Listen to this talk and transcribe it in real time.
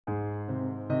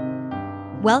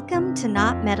Welcome to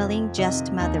Not Meddling,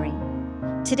 Just Mothering.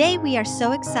 Today we are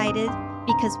so excited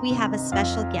because we have a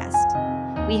special guest.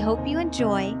 We hope you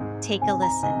enjoy. Take a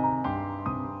listen.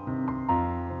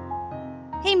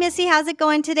 Hey, Missy, how's it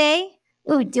going today?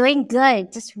 Ooh, doing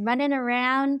good. Just running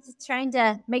around, trying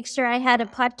to make sure I had a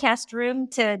podcast room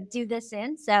to do this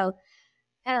in. So,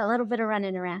 had a little bit of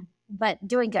running around, but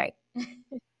doing great.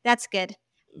 That's good.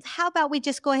 How about we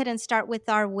just go ahead and start with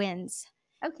our wins?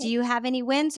 Okay. Do you have any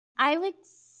wins? I would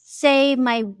say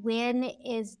my win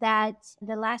is that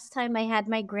the last time I had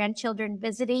my grandchildren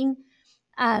visiting,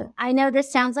 I know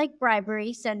this sounds like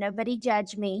bribery, so nobody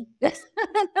judge me.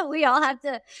 we all have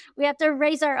to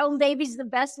raise our own babies the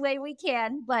best way we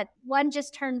can. But one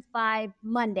just turned 5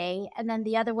 Monday, and then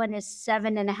the other one is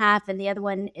 7.5, and the other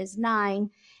one is 9.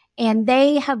 And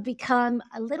they have become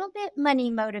a little bit money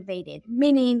motivated,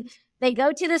 meaning they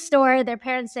go to the store, their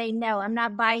parents say, "No, I'm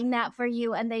not buying that for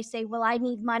you." And they say, "Well, I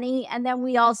need money." And then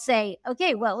we all say,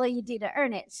 "Okay, what will you do to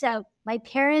earn it?" So my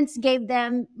parents gave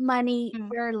them money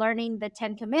for learning the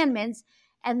 10 Commandments.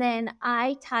 And then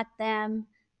I taught them,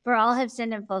 for all have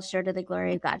sinned and fall short of the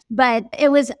glory of God. But it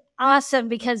was awesome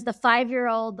because the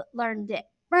 5-year-old learned it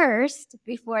first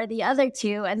before the other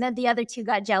two. And then the other two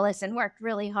got jealous and worked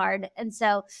really hard. And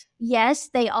so, yes,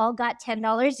 they all got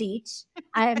 $10 each.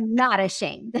 I am not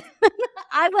ashamed.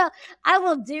 I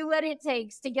will do what it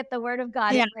takes to get the word of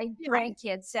God in my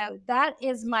grandkids. So that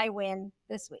is my win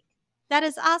this week. That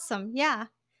is awesome. Yeah.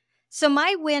 So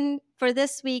my win for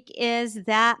this week is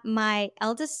that my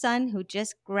eldest son, who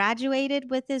just graduated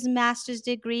with his master's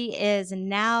degree, is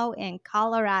now in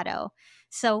Colorado.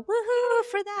 So woohoo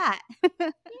for that.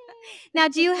 Now,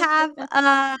 do you have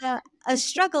a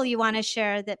struggle you want to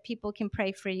share that people can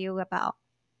pray for you about?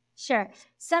 Sure.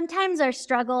 Sometimes our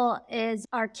struggle is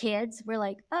our kids. We're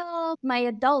like, "Oh, my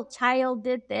adult child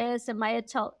did this and my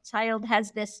adult child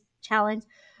has this challenge."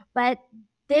 But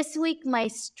this week, my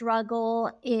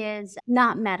struggle is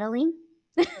not meddling.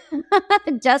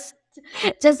 just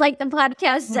just like the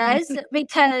podcast says,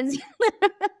 because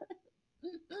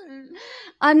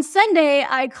on Sunday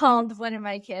I called one of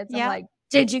my kids. I'm like,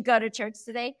 "Did you go to church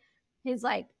today?" He's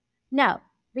like, "No,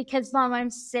 because mom, I'm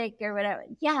sick or whatever."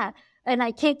 Yeah. And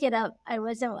I can't get up.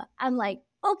 I'm like,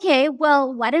 "Okay,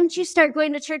 well, why don't you start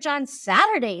going to church on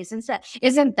Saturdays instead?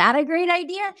 Isn't that a great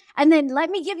idea? And then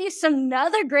let me give you some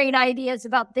other great ideas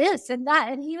about this and that."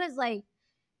 And he was like,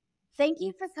 "Thank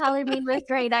you for calling me with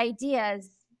great ideas.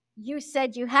 You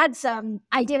said you had some.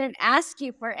 I didn't ask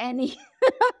you for any."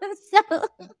 so,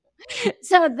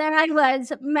 so there I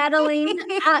was medaling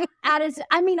at his.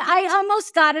 I mean, I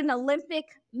almost got an Olympic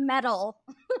medal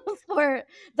for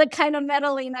the kind of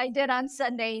medaling I did on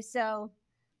Sunday. So,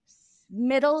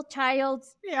 middle child,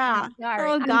 Yeah. sorry.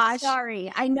 Oh I'm gosh.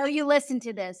 sorry. I know you listen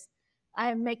to this.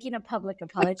 I'm making a public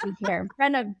apology here in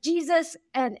front of Jesus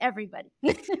and everybody.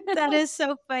 That is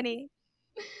so funny.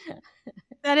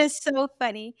 That is so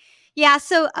funny. Yeah,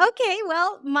 so okay,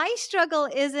 well, my struggle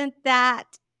isn't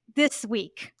that this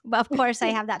week. Well, of course, I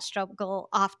have that struggle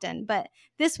often, but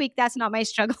this week, that's not my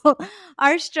struggle.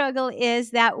 Our struggle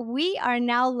is that we are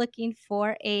now looking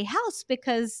for a house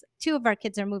because 2 of our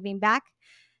kids are moving back.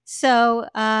 So,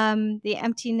 the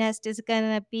empty nest is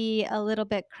gonna be a little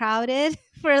bit crowded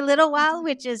for a little while,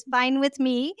 which is fine with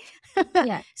me.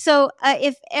 Yeah. So,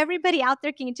 if everybody out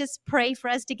there can just pray for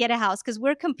us to get a house, because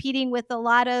we're competing with a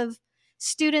lot of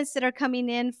students that are coming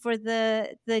in for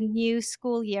the new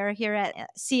school year here at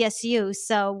CSU.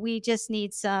 So we just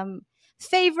need some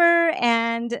favor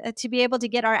and to be able to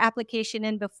get our application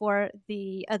in before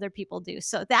the other people do.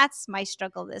 So that's my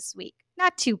struggle this week.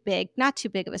 Not too big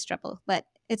of a struggle, but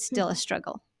it's still a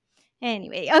struggle.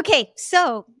 Anyway, okay.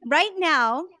 So right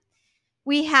now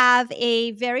we have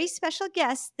a very special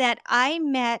guest that I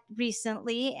met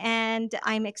recently, and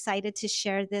I'm excited to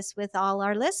share this with all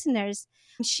our listeners.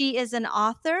 She is an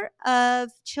author of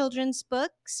children's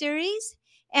book series,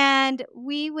 and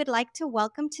we would like to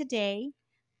welcome today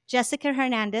Jessica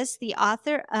Hernandez, the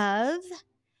author of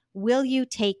Will You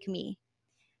Take Me?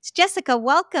 Jessica,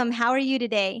 welcome. How are you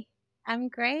today? I'm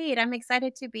great. I'm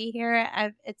excited to be here.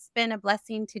 It's been a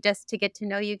blessing to get to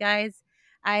know you guys.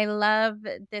 I love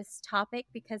this topic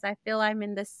because I feel I'm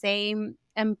in the same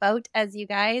boat as you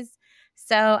guys.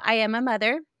 So I am a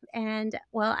mother, and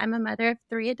well, I'm a mother of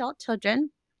 3 adult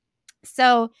children.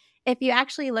 So if you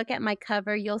actually look at my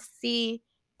cover, you'll see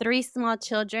 3 small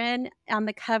children on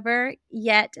the cover,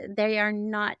 yet they are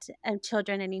not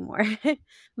children anymore.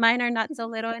 Mine are not so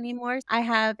little anymore. I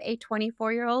have a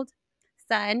 24-year-old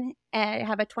son, and I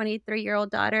have a 23-year-old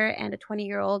daughter and a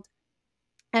 20-year-old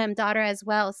daughter as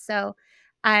well. So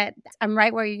I I'm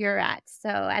right where you're at. So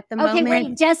at the Okay, moment,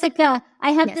 wait, Jessica,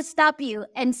 I have to yes. stop you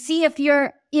and see if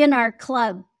you're in our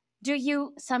club. Do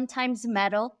you sometimes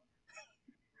meddle?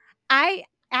 I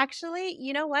actually,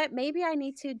 you know what? Maybe I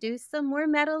need to do some more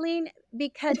meddling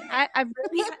because I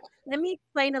really let me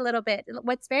explain a little bit.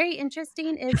 What's very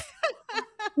interesting is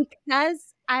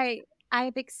because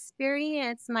I've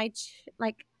experienced my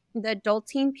like the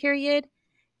adulting period,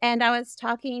 and I was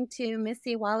talking to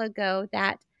Missy a while ago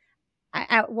that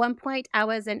at one point I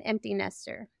was an empty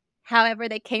nester. However,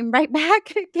 they came right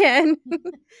back again.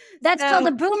 That's called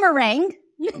a So boomerang.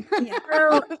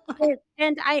 yeah.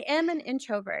 And I am an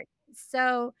introvert.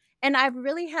 So and I've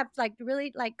really have like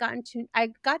really like gotten to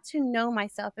I got to know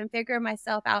myself and figure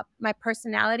myself out my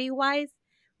personality wise,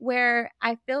 where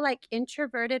I feel like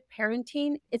introverted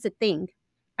parenting is a thing.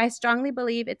 I strongly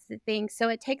believe it's a thing. So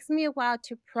it takes me a while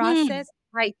to Hmm. process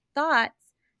my thoughts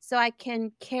so I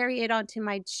can carry it on to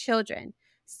my children.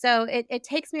 So it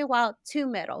takes me a while to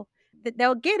meddle.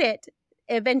 They'll get it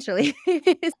eventually.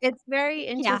 It's very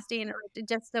Yeah. interesting,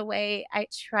 just the way I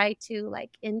try to,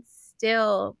 like,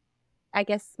 instill, I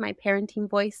guess, my parenting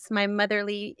voice, my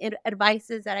motherly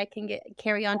advices that I can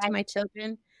carry on to Right. my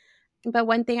children. But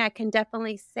one thing I can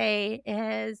definitely say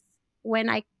is when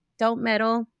I don't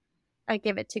meddle, I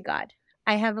give it to God.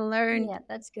 I have learned Yeah,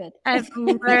 that's good. I've Yeah.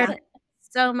 learned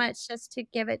so much just to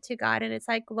give it to God, and it's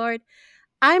like, "Lord,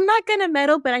 I'm not gonna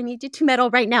meddle, but I need you to meddle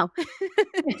right now."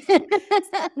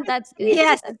 That's I need good. you to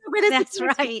Yes, step over this that's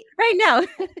situation right. right now.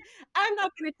 I'm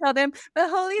not gonna tell them, but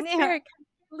Holy Yeah. Spirit,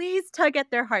 please tug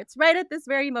at their hearts right at this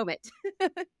very moment.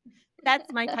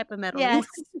 That's my type of meddling. Yes,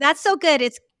 that's so good.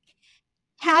 It's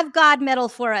have God medal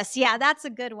for us. Yeah, that's a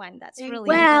good one. That's really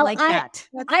I Well, like I that.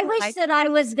 That's I what wish I that I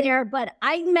was there, but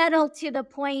I meddle to the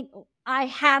point I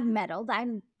have meddled.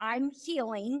 I'm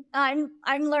healing. I'm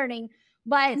learning,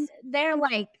 but they're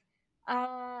like,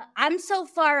 I'm so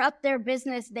far up their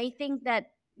business. They think that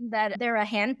they're a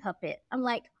hand puppet. I'm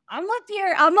like, I'm up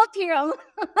here. I'm up here.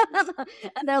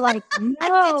 And they're like,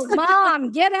 no,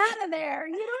 mom, get out of there.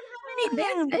 You don't have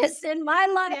any business in my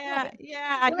Yeah, life.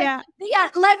 yeah, Let yeah. yeah,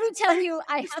 let me tell you,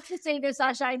 I have to say this,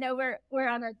 Sasha. I know we're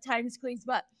on a time squeeze,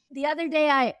 but the other day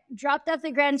I dropped off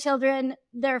the grandchildren.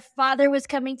 Their father was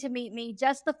coming to meet me,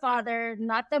 just the father,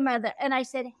 not the mother. And I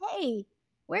said, "Hey,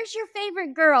 where's your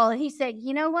favorite girl?" And he said,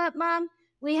 "You know what, Mom?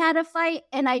 We had a fight,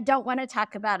 and I don't want to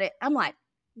talk about it." I'm like,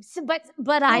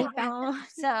 but I found Oh, out.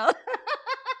 So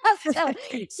so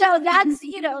so that's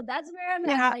that's where I'm at.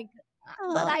 yeah. Like,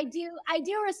 but Oh, I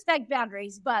do respect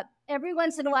boundaries. But every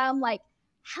once in a while, I'm like,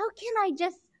 how can I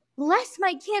just bless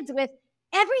my kids with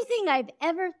everything I've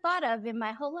ever thought of in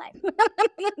my whole life?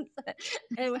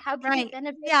 And how can it Right.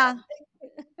 benefit Yeah. them?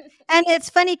 And it's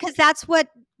funny because that's what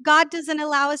God doesn't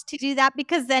allow us to do that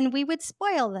because then we would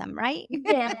spoil them, right?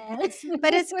 Yes.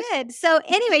 But it's good. So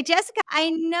anyway, Jessica, I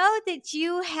know that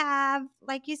you have,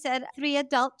 like you said, 3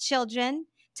 adult children.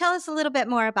 Tell us a little bit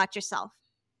more about yourself.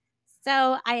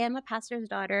 so I am a pastor's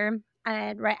daughter,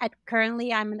 and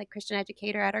currently I'm the Christian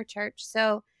educator at our church.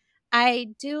 So I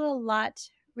do a lot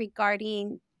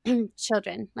regarding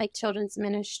children, like children's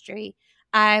ministry.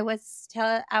 I was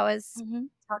Mhm.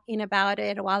 talking about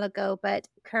it a while ago, but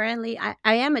currently I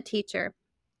am a teacher,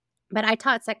 but I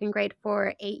taught second grade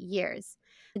for 8 years.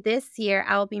 This year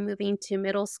I'll be moving to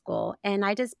middle school, and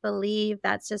I just believe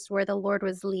that's just where the Lord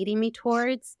was leading me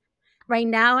towards. Right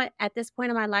now, at this point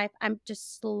in my life, I'm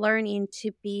just learning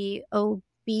to be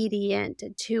obedient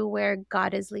to where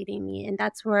God is leading me, and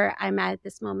that's where I'm at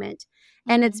this moment.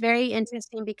 And it's Mhm. very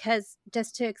interesting because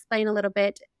just to explain a little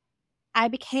bit, I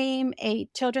became a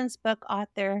children's book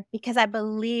author because I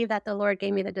believe that the Lord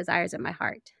gave me the desires of my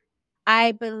heart.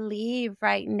 I believe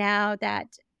right now that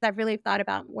I've really thought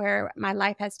about where my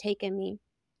life has taken me.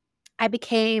 I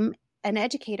became an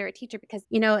educator, a teacher, because,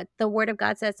 the word of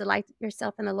God says, delight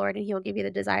yourself in the Lord and he will give you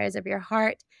the desires of your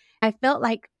heart. I felt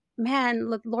like, man,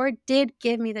 look, Lord did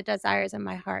give me the desires of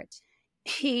my heart.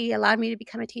 He allowed me to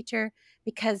become a teacher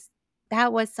because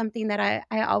that was something that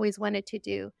I always wanted to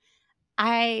do.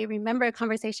 I remember a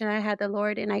conversation I had the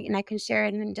Lord, and I can share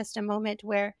it in just a moment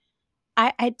where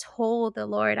I told the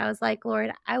Lord, I was like,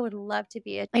 Lord, I would love to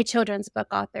be a children's book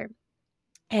author.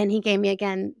 And he gave me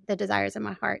again the desires of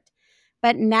my heart.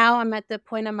 But now I'm at the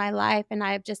point of my life, and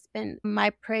I've just been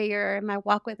my prayer, my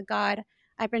walk with God.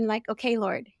 I've been like, okay,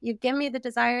 Lord, you've given me the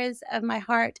desires of my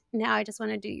heart. Now I just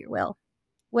want to do your will.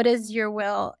 What is your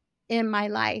will in my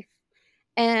life?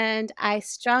 And I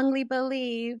strongly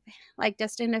believe, like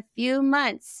just in a few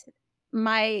months,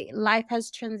 my life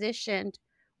has transitioned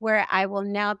where I will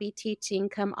now be teaching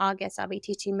come August, I'll be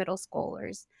teaching middle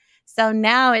schoolers. So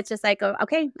now it's just like,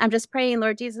 okay, I'm just praying,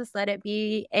 Lord Jesus, let it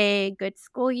be a good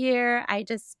school year. I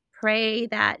just pray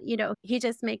that, He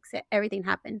just makes everything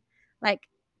happen. Like,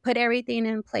 put everything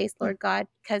in place, Yeah. Lord God,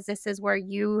 because this is where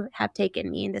you have taken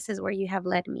me and this is where you have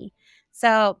led me.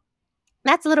 So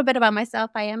that's a little bit about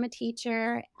myself. I am a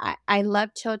teacher. I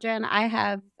love children.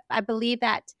 I believe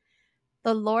that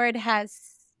the Lord has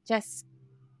just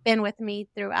been with me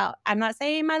throughout. I'm not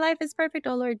saying my life is perfect.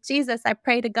 Oh Lord Jesus, I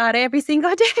pray to God every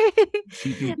single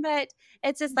day. But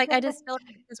it's just like I just feel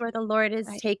like this is where the Lord is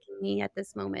Right. taking me at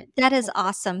this moment. That is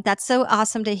awesome. That's so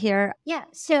awesome to hear. Yeah.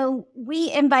 So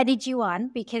we invited you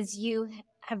on because you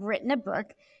have written a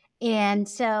book. And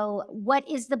so, what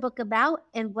is the book about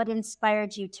and what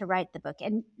inspired you to write the book?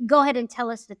 And go ahead and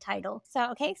tell us the title.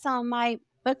 So my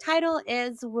book title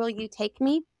is Will You Take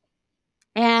Me?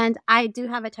 And I do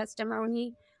have a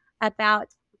testimony about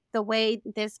the way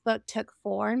this book took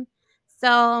form.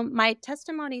 So my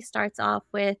testimony starts off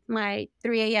with my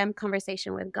 3 a.m.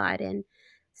 conversation with God. And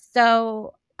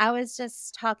so I was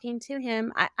just talking to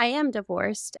him. I am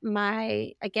divorced.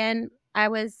 I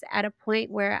was at a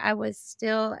point where I was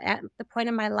still at the point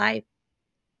in my life,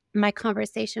 my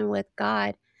conversation with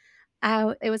God.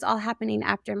 It was all happening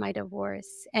after my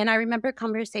divorce. And I remember a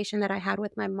conversation that I had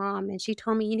with my mom, and she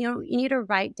told me, you need to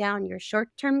write down your short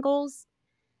term goals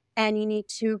and you need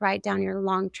to write down your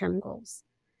long term goals.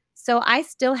 So I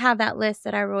still have that list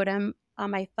that I wrote on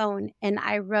my phone, and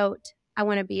I wrote, I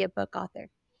want to be a book author.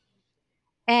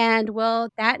 And well,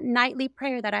 that nightly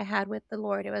prayer that I had with the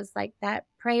Lord, it was like that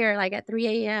prayer, like at 3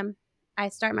 a.m., I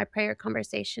start my prayer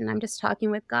conversation. I'm just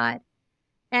talking with God.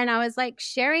 And I was like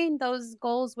sharing those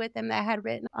goals with him that I had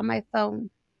written on my phone.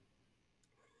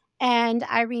 And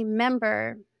I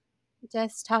remember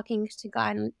just talking to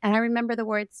God, and I remember the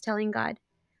words telling God,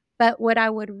 but what I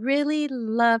would really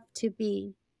love to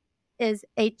be is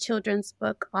a children's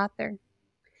book author.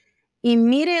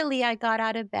 Immediately, I got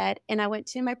out of bed and I went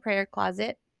to my prayer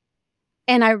closet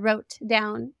and I wrote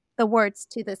down the words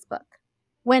to this book.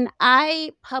 When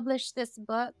I published this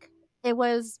book, it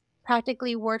was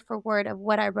practically word for word of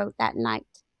what I wrote that night.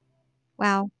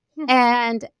 Wow.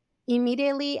 And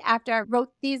immediately after I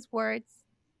wrote these words,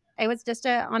 it was just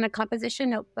on a composition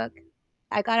notebook.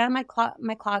 I got out of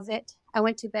my closet. I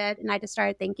went to bed and I just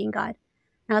started thanking God.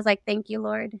 And I was like, "Thank you,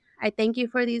 Lord. I thank you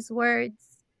for these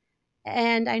words,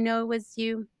 and I know it was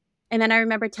you." And then I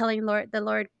remember telling the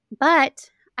Lord, "But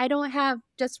I don't have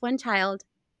just one child.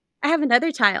 I have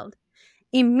another child."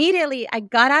 Immediately, I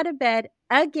got out of bed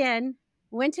again,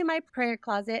 went to my prayer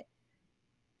closet,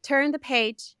 turned the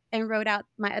page, and wrote out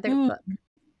my other Mm. book.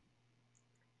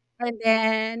 And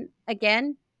then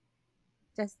again,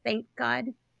 just thank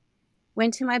God.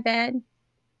 Went to my bed,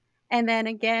 and then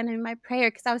again in my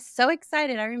prayer, because I was so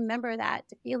excited. I remember that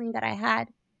the feeling that I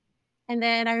had. And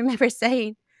then I remember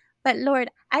saying, "But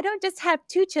Lord, I don't just have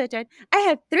 2 children, I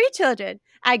have 3 children."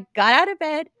 I got out of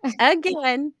bed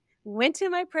again, went to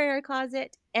my prayer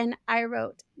closet, and I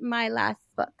wrote my last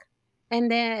book. And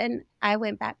then I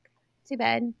went back to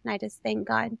bed, and I just thanked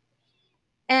God.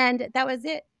 And that was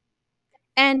it.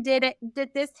 And did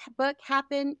this book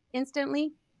happen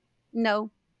instantly?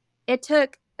 No. It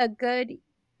took a good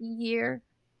year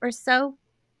or so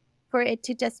for it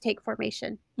to just take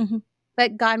formation, Mhm.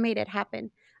 but God made it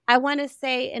happen. I wanna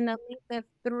say in the length of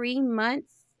 3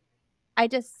 months, I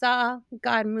just saw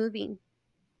God moving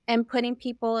and putting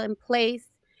people in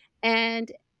place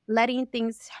and letting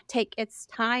things take its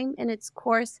time and its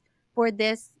course for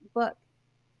this book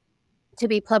to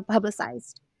be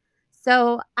publicized.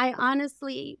 So, I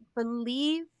honestly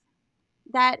believe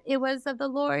that it was of the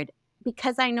Lord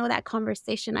because I know that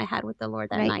conversation I had with the Lord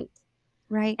that Right. night.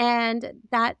 Right. And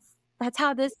that's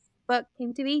how this book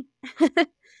came to be.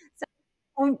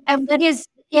 And what is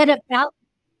it about?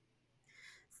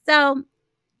 So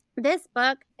this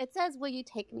book, it says, "Will you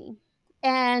take me?"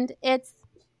 And it's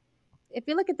if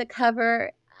you look at the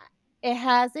cover, it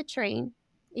has a train.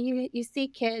 You see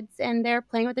kids and they're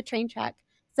playing with the train track.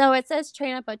 So it says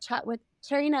train up a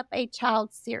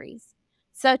child series.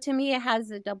 So to me it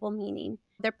has a double meaning.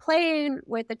 They're playing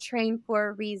with the train for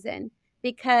a reason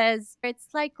because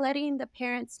it's like letting the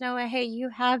parents know, hey, you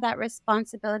have that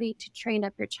responsibility to train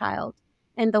up your child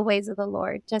in the ways of the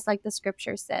Lord, just like the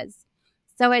scripture says.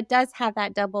 So it does have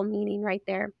that double meaning right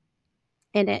there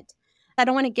in it. I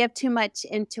don't want to give too much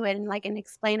into it and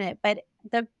explain it, but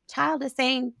the child is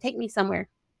saying, "Take me somewhere,"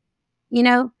 you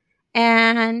know?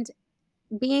 And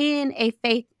being a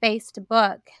faith-based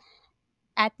book,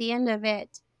 at the end of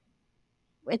it,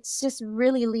 it's just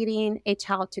really leading a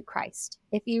child to Christ.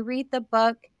 If you read the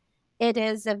book, it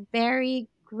is a very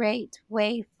great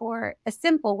way for a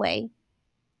simple way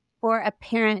for a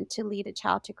parent to lead a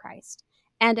child to Christ.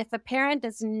 And if a parent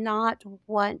does not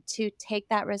want to take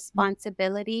that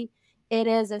responsibility, it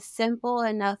is a simple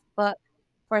enough book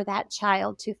for that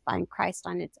child to find Christ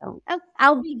on its own. Oh,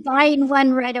 I'll be buying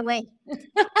one right away.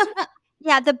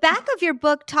 Yeah, the back of your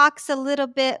book talks a little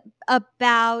bit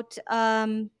about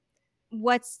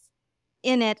what's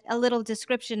in it, a little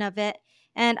description of it.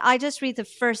 And I just read the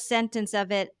first sentence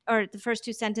of it, or the first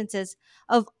two sentences.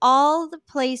 Of all the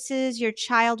places your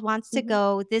child wants to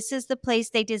go, this is the place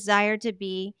they desire to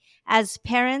be. As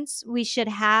parents, we should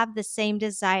have the same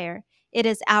desire. It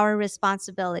is our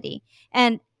responsibility.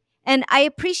 And I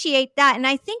appreciate that. And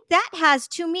I think that has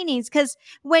two meanings, because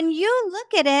when you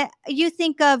look at it, you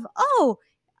think of, oh,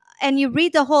 and you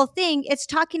read the whole thing, it's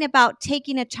talking about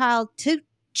taking a child to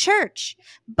church.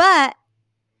 But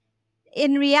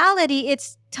in reality,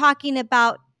 it's talking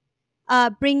about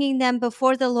bringing them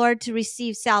before the Lord to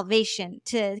receive salvation,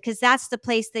 because that's the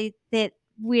place that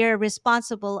we're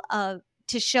responsible of,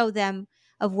 to show them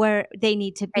of where they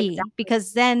need to be, Exactly.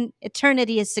 because then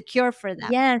eternity is secure for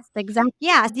them. Yes, exactly.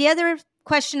 Yeah. The other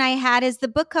question I had is, the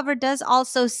book cover does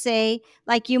also say,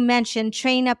 like you mentioned,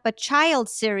 Train Up a Child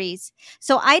series.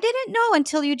 So I didn't know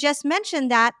until you just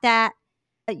mentioned that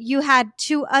you had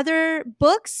two other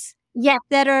books Yeah.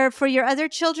 that are for your other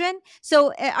children.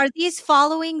 So are these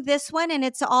following this one, and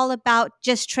it's all about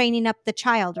just training up the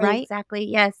child, right? Exactly.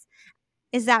 Yes.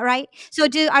 Is that right? So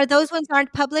are those ones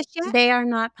aren't published yet? They are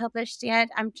not published yet.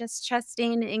 I'm just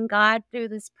trusting in God through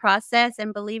this process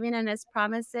and believing in his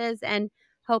promises and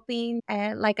hoping,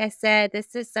 like I said,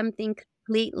 this is something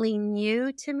completely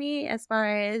new to me as far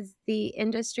as the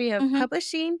industry of Mhm.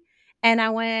 publishing. And I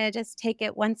want to just take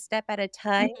it one step at a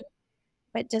time.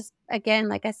 But just again,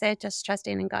 like I said, just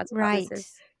trusting in God's Right.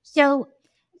 promises. So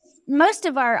most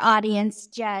of our audience,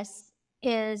 Jess,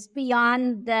 is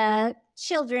beyond the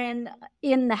children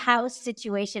in the house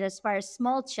situation as far as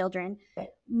small children.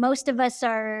 Most of us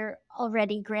are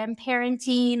already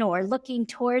grandparenting or looking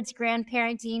towards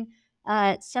grandparenting.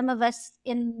 Some of us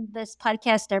in this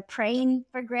podcast are praying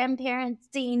for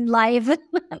grandparenting live.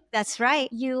 That's right.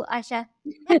 You, Asha.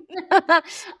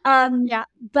 Yeah.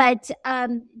 But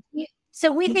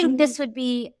so we think this would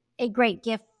be a great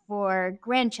gift for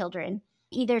grandchildren,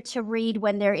 either to read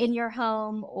when they're in your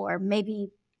home or maybe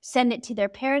send it to their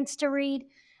parents to read.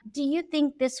 Do you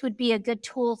think this would be a good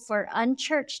tool for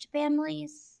unchurched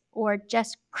families, or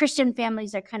just Christian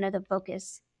families are kind of the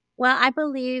focus? Well, I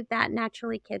believe that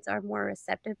naturally kids are more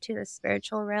receptive to the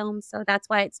spiritual realm. So that's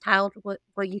why it's titled Will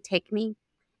You Take Me?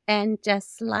 And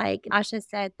just like Asha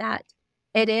said, that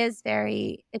it's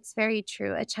very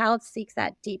true. A child seeks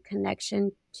that deep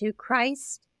connection to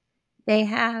Christ. They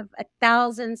have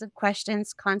thousands of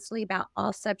questions constantly about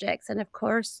all subjects. And of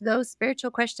course, those spiritual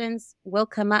questions will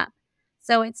come up.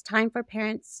 So it's time for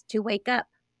parents to wake up.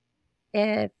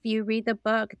 If you read the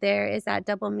book, there is that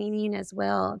double meaning as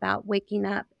well about waking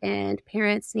up, and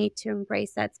parents need to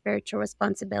embrace that spiritual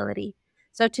responsibility.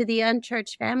 So, to the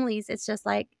unchurched families, it's just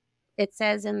like it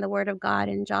says in the Word of God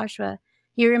in Joshua,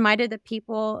 he reminded the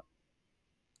people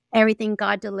everything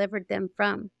God delivered them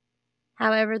from.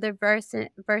 However, the verse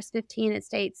 15, it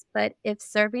states, "But if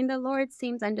serving the Lord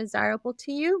seems undesirable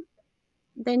to you,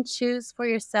 then choose for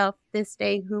yourself this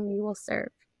day whom you will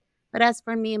serve. But as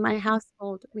for me and my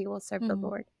household, we will serve the Mhm.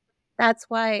 Lord." That's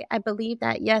why I believe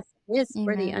that, yes, it is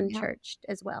for the Amen. Yeah. unchurched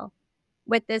as well.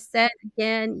 With this said,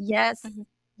 again, yes, Mhm.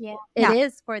 Yeah. it Yeah.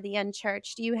 is for the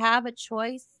unchurched. You have a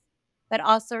choice, but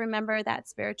also remember that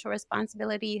spiritual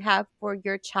responsibility you have for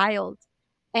your child.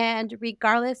 And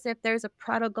regardless if there's a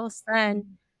prodigal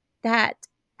son that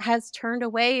has turned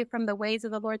away from the ways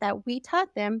of the Lord that we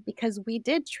taught them, because we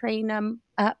did train them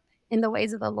up in the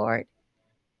ways of the Lord,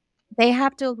 they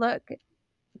have to look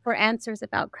for answers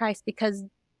about Christ, because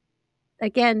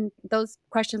again, those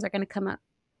questions are going to come up.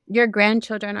 Your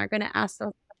grandchildren are going to ask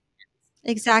those,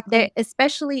 Exactly.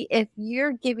 especially if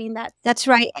you're giving that, That's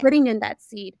right. putting in that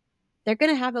seed. They're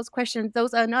going to have those questions,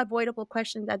 those unavoidable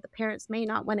questions that the parents may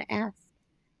not want to ask.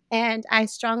 And I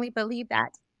strongly believe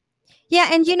that. Yeah,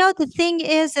 and the thing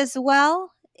is as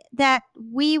well, that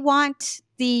we want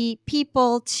the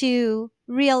people to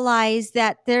realize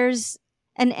that there's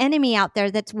an enemy out there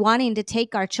that's wanting to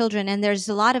take our children, and there's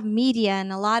a lot of media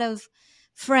and a lot of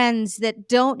friends that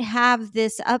don't have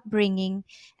this upbringing.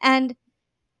 And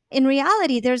in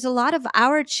reality, there's a lot of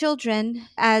our children,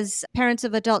 as parents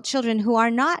of adult children, who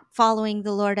are not following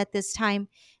the Lord at this time.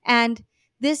 And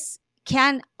this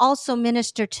can also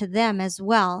minister to them as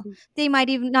well. They might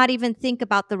even not even think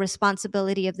about the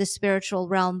responsibility of the spiritual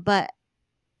realm. But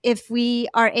if we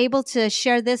are able to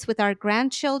share this with our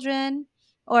grandchildren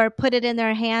or put it in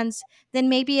their hands, then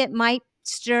maybe it might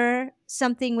stir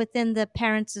something within the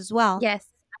parents as well. Yes.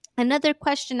 Another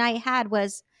question I had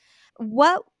was,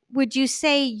 what would you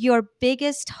say your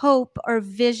biggest hope or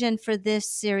vision for this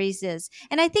series is?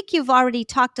 And I think you've already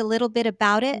talked a little bit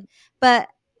about it, but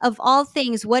of all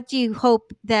things, what do you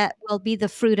hope that will be the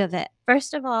fruit of it?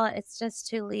 First of all, it's just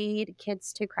to lead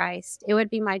kids to Christ. It would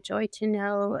be my joy to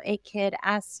know a kid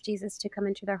asks Jesus to come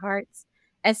into their hearts,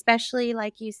 especially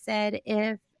like you said,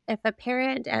 if a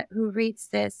parent who reads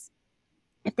this,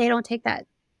 if they don't take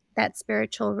that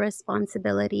spiritual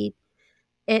responsibility,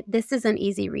 this is an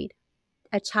easy read.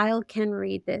 A child can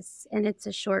read this, and it's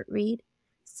a short read.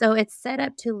 So it's set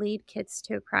up to lead kids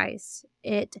to Christ.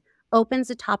 It opens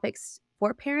the topics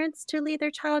for parents to lead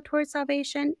their child towards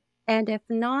salvation. And if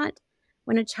not,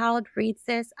 when a child reads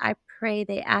this, I pray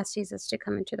they ask Jesus to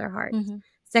come into their hearts. Mhm.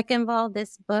 Second of all,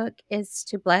 this book is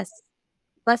to bless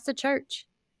the church.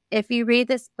 If you read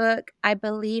this book, I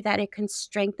believe that it can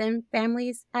strengthen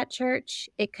families at church.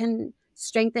 It can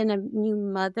strengthen a new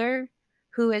mother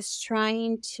who is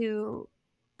trying to.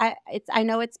 I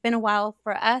know it's been a while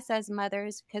for us as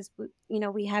mothers because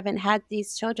we haven't had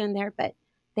these children there, but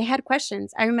they had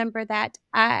questions. I remember that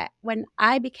when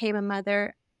I became a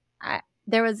mother,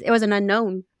 it was an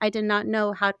unknown. I did not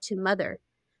know how to mother.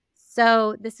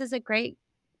 So this is a great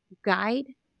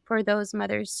guide for those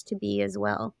mothers to be as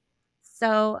well.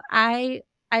 So I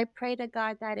pray to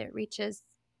God that it reaches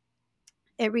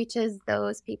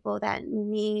those people that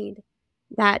need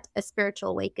that a spiritual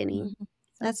awakening. Mhm.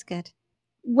 That's good.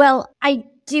 Well, I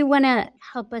do want to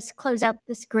help us close out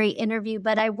this great interview,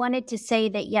 but I wanted to say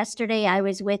that yesterday I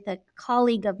was with a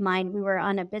colleague of mine. We were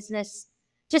on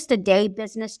just a day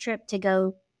business trip to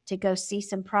go see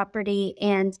some property,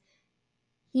 and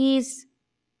he's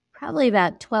probably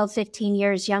about 12, 15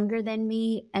 years younger than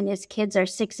me, and his kids are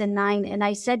 6 and 9. And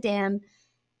I said to him,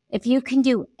 if you can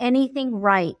do anything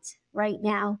right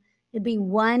now, it'd be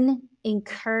one,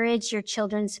 encourage your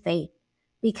children's faith,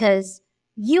 because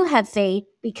you have faith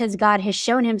because God has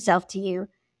shown himself to you,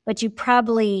 but you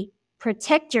probably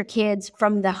protect your kids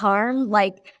from the harm.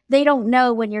 Like, they don't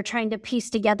know when you're trying to piece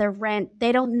together rent.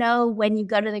 They don't know when you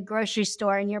go to the grocery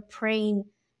store and you're praying,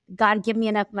 God, give me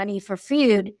enough money for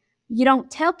food. You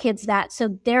don't tell kids that. So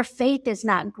their faith is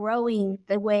not growing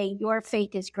the way your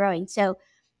faith is growing. So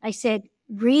I said,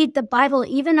 read the Bible,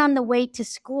 even on the way to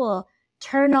school.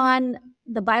 Turn on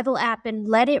the Bible app and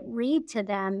let it read to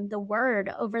them the word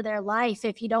over their life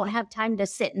if you don't have time to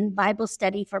sit in Bible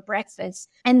study for breakfast.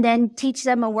 And then teach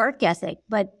them a work ethic.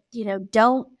 But,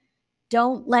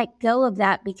 don't let go of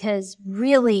that, because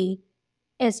really,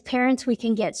 as parents, we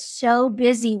can get so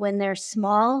busy when they're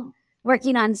small,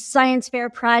 working on science fair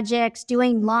projects,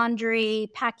 doing laundry,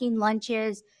 packing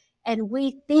lunches, and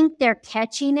we think they're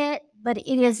catching it, but it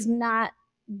is not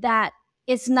that.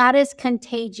 It's not as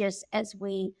contagious as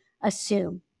we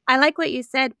assume. I like what you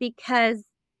said because,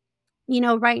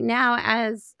 right now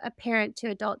as a parent to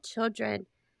adult children,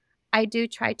 I do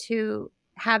try to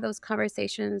have those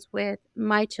conversations with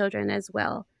my children as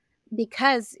well.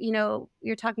 Because,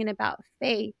 you're talking about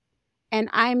faith and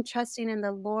I'm trusting in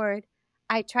the Lord.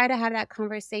 I try to have that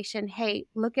conversation. Hey,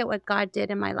 look at what God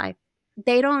did in my life.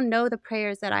 They don't know the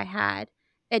prayers that I had.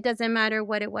 It doesn't matter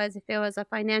what it was, if it was a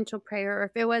financial prayer or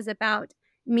if it was about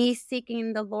me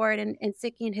seeking the Lord and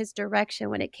seeking his direction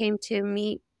when it came to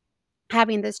me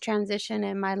having this transition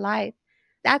in my life.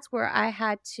 That's where I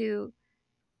had to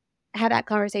have that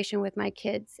conversation with my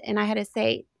kids. And I had to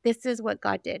say, this is what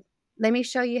God did. Let me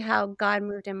show you how God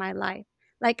moved in my life.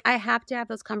 Like, I have to have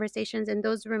those conversations and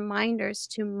those reminders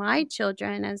to my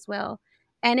children as well.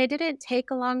 And it didn't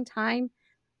take a long time,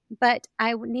 but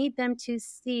I would need them to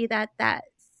see that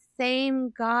same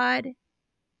God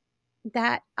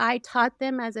that I taught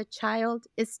them as a child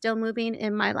is still moving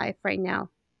in my life right now.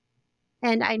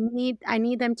 And I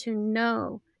need them to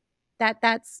know that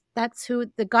that's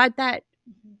who the God that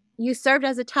you served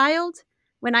as a child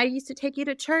when I used to take you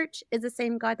to church is the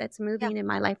same God that's moving in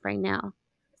my life right now.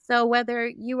 So whether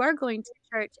you are going to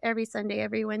church every Sunday,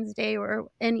 every Wednesday, or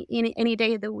any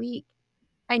day of the week,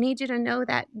 I need you to know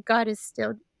that God is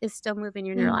still moving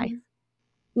in your life.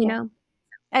 You know,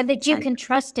 And that you And- can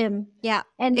trust him. Yeah,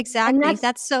 And exactly.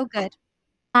 That's so good.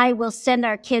 I will send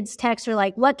our kids texts or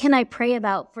like, what can I pray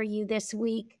about for you this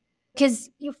week? Because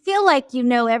you feel like you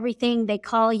know everything. They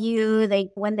call you,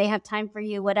 when they have time for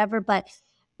you, whatever. But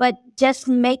just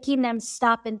making them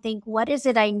stop and think, what is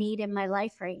it I need in my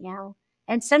life right now?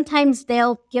 And sometimes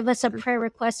they'll give us a prayer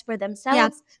request for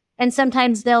themselves. And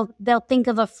sometimes they'll think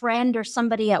of a friend or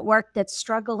somebody at work that's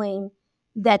struggling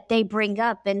that they bring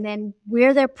up. And then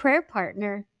we're their prayer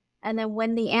partner. And then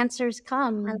when the answers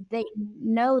come, they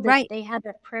know that Right. they have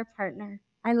a prayer partner.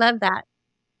 I love that.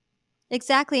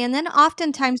 Exactly. And then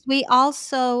oftentimes we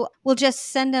also will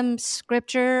just send them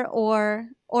scripture or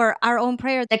our own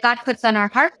prayer. that God puts on our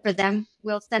heart for them,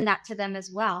 we'll send that to them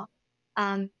as well.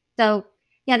 So,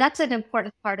 yeah, that's an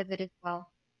important part of it as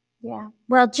well. Yeah.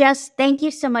 Well, Jess, thank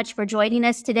you so much for joining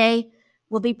us today.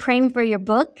 We'll be praying for your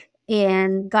book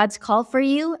and God's call for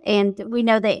you. And we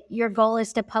know that your goal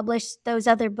is to publish those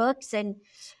other books. And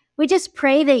we just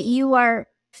pray that you are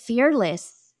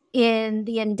fearless in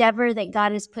the endeavor that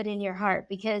God has put in your heart,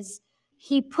 because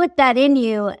he put that in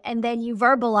you and then you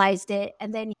verbalized it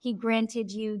and then he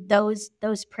granted you those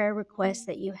prayer requests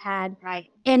that you had. Right.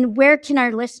 And where can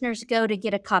our listeners go to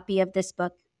get a copy of this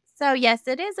book? So, yes,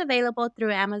 it is available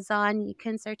through Amazon. You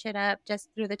can search it up just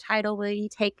through the title, Will You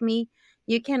Take Me?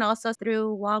 You can also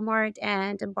through Walmart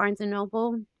and Barnes and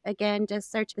Noble. Again,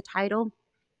 just search the title.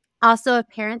 Also, if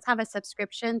parents have a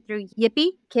subscription through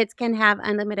Yippee, kids can have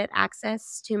unlimited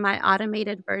access to my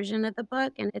automated version of the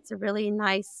book, and it's a really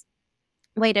nice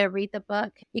way to read the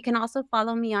book. You can also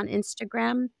follow me on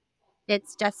Instagram.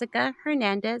 It's Jessica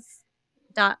Hernandez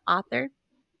author.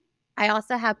 I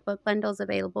also have book bundles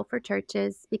available for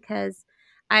churches because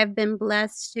I've been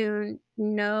blessed to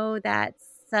know that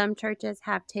some churches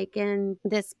have taken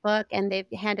this book and they've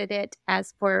handed it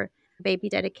as for baby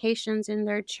dedications in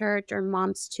their church or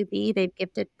moms to be. They've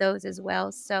gifted those as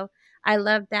well. So I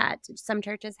love that some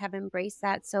churches have embraced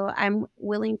that. So I'm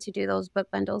willing to do those book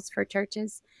bundles for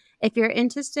churches. If you're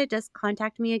interested, just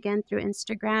contact me again through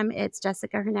Instagram. It's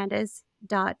Jessica Hernandez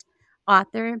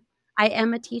author. I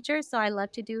am a teacher, so I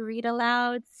love to do read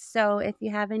alouds. So if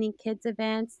you have any kids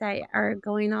events that are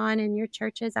going on in your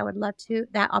churches, I would love to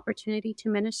that opportunity to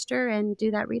minister and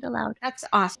do that read aloud. That's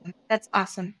awesome. That's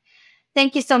awesome.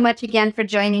 Thank you so much again for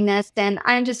joining us. And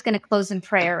I'm just going to close in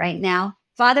prayer right now.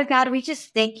 Father God, we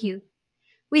just thank you.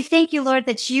 We thank you, Lord,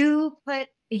 that you put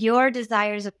your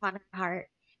desires upon our heart.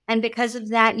 And because of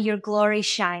that, your glory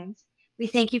shines. We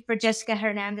thank you for Jessica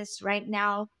Hernandez right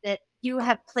now, that you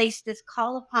have placed this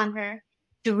call upon her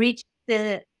to reach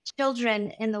the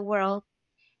children in the world.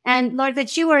 And Lord,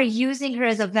 that you are using her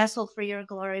as a vessel for your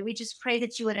glory. We just pray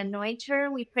that you would anoint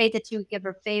her. We pray that you would give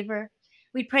her favor.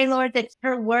 We pray, Lord, that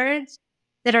her words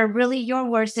that are really your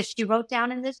words that she wrote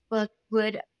down in this book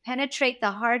would penetrate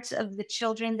the hearts of the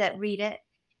children that read it.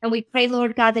 And we pray,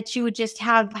 Lord God, that you would just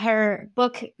have her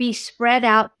book be spread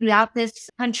out throughout this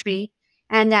country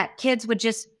and that kids would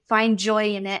just find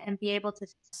joy in it and be able to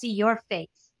see your face.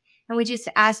 And we just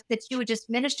ask that you would just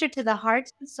minister to the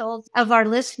hearts and souls of our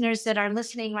listeners that are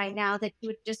listening right now, that you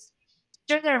would just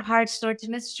stir their hearts, Lord, to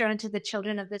minister unto the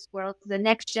children of this world, to the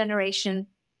next generation,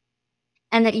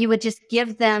 and that you would just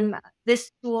give them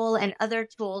this tool and other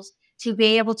tools to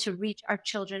be able to reach our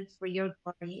children for your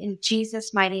glory. In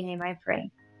Jesus' mighty name, I pray.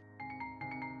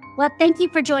 Well, thank you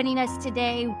for joining us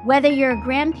today. Whether you're a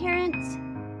grandparent,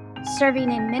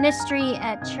 serving in ministry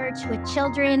at church with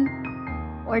children,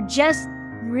 or just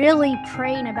really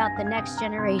praying about the next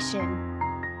generation,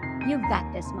 you've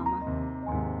got this, Mama.